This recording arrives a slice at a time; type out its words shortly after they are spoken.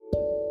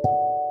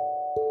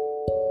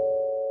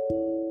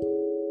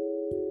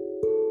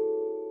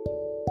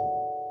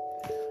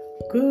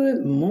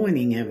Good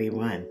morning,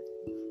 everyone.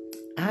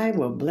 I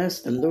will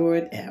bless the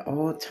Lord at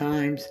all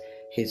times.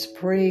 His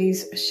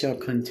praise shall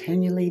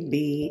continually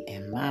be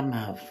in my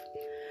mouth.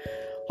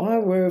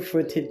 Our word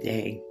for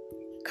today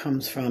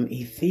comes from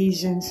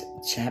Ephesians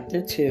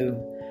chapter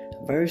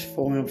 2, verse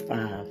 4 and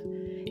 5.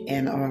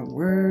 And our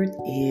word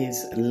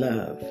is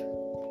love.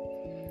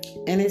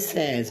 And it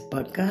says,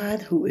 But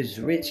God, who is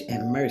rich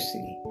in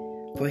mercy,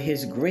 for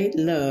his great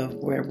love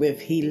wherewith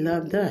he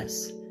loved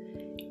us,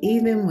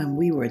 even when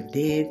we were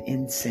dead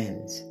in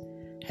sins,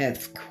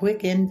 hath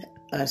quickened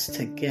us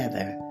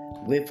together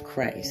with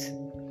Christ.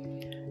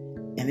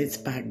 And it's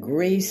by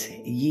grace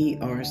ye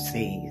are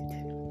saved.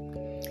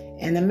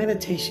 And the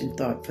meditation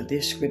thought for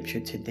this scripture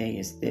today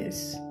is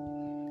this: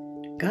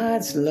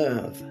 God's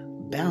love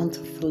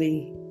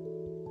bountifully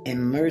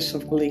and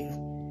mercifully,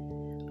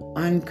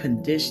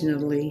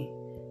 unconditionally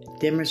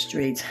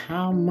demonstrates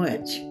how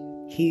much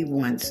he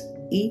wants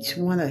each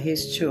one of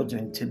his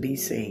children to be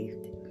saved.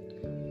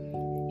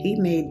 He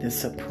made the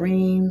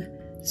supreme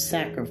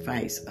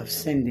sacrifice of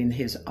sending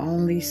his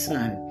only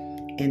Son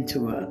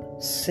into a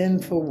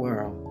sinful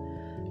world,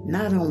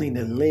 not only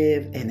to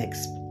live an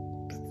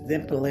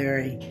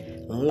exemplary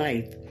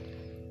life,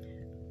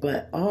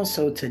 but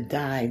also to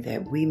die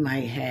that we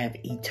might have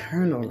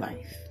eternal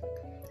life.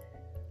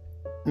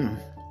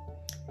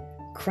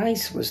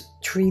 Christ was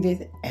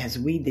treated as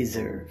we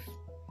deserve,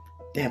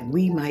 that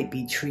we might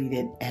be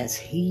treated as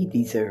he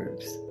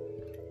deserves.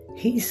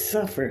 He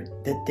suffered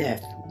the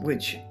death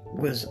which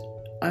was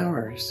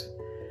ours,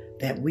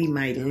 that we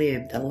might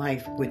live the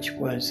life which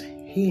was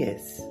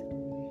his.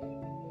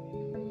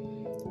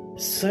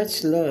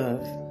 Such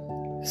love,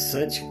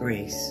 such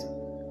grace.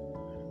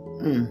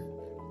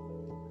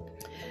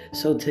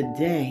 So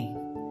today,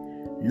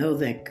 know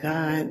that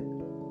God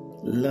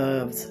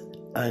loves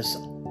us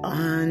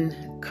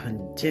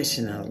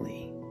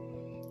unconditionally.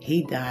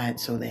 He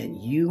died so that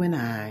you and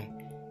I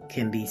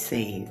can be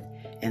saved,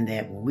 and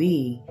that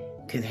we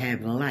could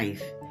have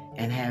life,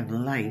 and have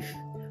life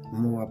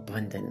more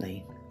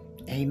abundantly.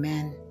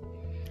 Amen.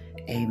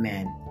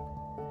 Amen.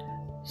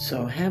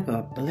 So have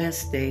a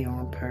blessed day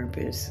on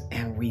purpose,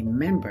 and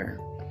remember,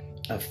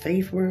 a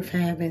faith worth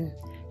having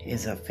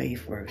is a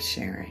faith worth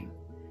sharing.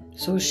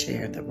 So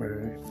share the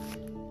word.